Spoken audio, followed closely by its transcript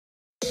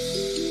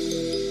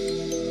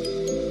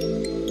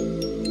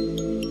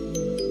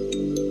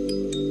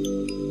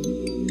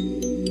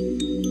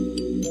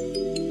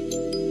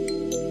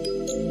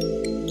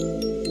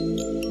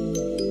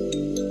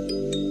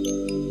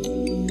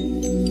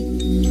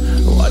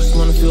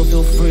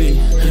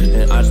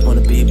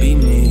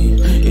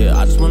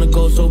I just wanna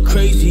go so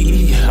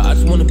crazy. I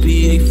just wanna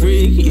be a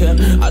freak, yeah.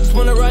 I just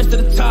wanna rise to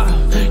the top,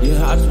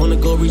 yeah. I just wanna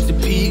go reach the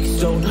peak.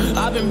 So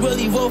I've been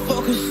really well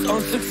focused on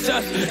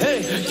success.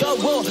 Hey, y'all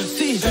will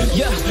see,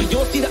 yeah. You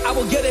won't see that I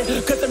will get it,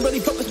 cause I'm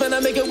really focused, man. I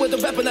make it with the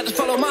rap and I just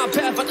follow my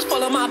path. I just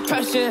follow my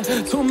passion.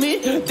 To me,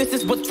 this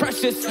is what's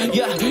precious,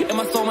 yeah. In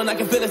my soul, man, I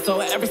can feel it. So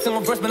every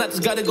single verse, man, I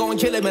just gotta go and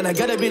kill it, man. I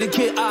gotta be the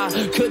kid. I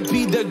could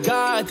be the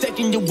guy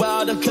taking you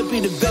wild. I could be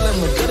the villain.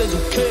 I'm good as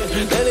a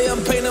kid. Lately,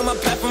 I'm painting my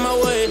path on my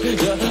way,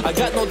 yeah. I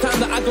got no time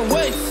that I can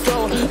waste,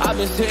 so I've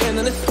been sitting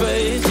in the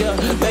space, yeah.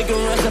 Making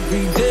rest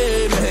every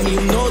day, man.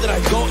 You know that I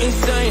go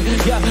insane,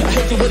 yeah. I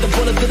hit you with a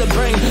bullet to the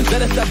brain.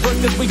 Let us stop work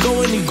this, we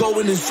going, you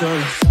going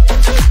insane.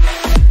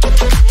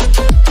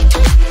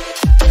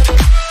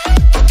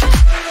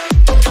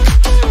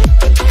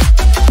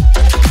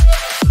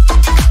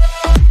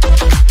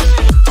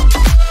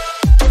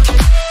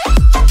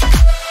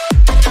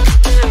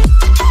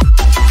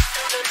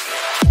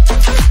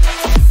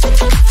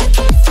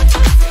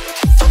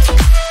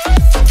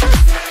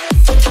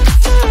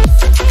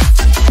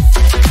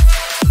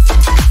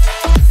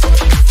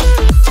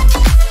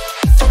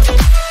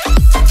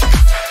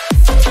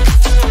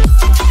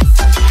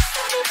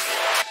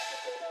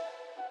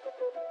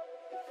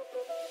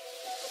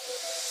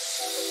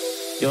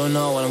 You don't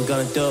know what I'm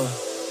gonna do.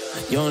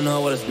 You don't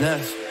know what is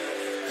next.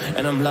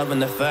 And I'm loving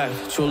the fact,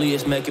 truly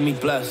it's making me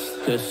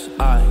blessed. Cause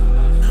I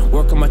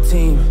work on my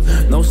team,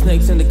 no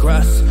snakes in the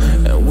grass.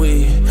 And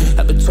we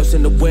have been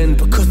trusting the wind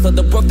because of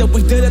the work that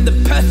we did in the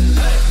past.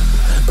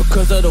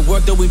 Because of the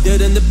work that we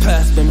did in the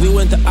past. When we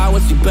went to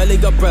hours, you barely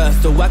got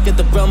breath. So I get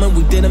the realm and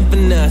we didn't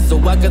finesse. So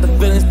I got the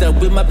feelings that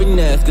we might be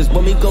next. Cause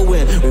when we go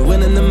in, we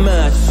win in the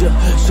match,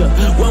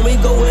 When we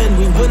go in,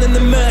 we win in the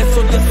match.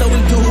 So that's how we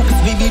do,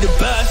 cause we be the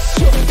best,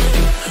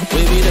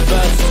 We be the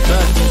best,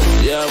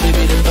 yeah, we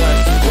be the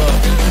best,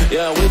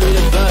 yeah, we be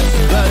the best,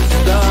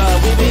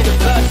 we be the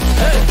best,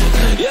 hey,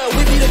 yeah,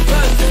 we be the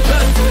best,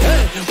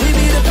 hey, we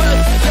be the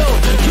best, yo,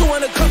 you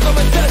wanna come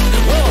and test,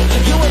 whoa,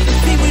 you want to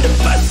see we the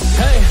best,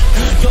 hey,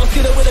 you don't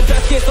see that we're the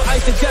best kid, so I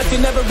suggest you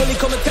never really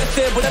come and test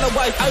it, but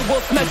otherwise I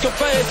will smack your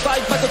face,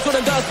 like Michael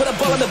Jordan does, put a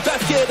ball in the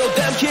basket, oh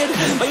damn kid,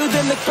 but you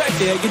didn't expect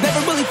it, you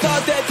never really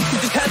thought that this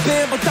could just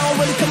happen, but now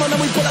I'm really come on and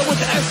we pull out with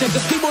the action,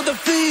 cause people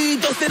defeat,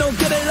 those they don't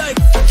get it like.